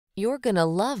You're gonna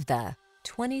love the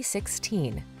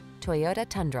 2016 Toyota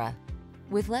Tundra.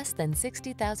 With less than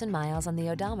 60,000 miles on the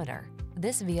odometer,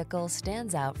 this vehicle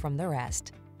stands out from the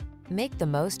rest. Make the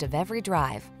most of every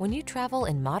drive when you travel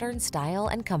in modern style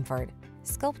and comfort.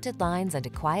 Sculpted lines and a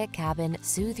quiet cabin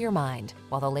soothe your mind,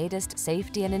 while the latest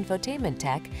safety and infotainment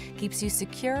tech keeps you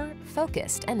secure,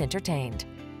 focused, and entertained.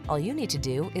 All you need to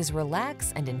do is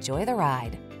relax and enjoy the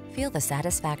ride. Feel the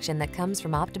satisfaction that comes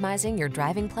from optimizing your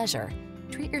driving pleasure.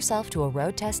 Treat yourself to a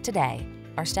road test today.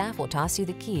 Our staff will toss you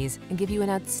the keys and give you an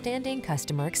outstanding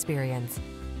customer experience.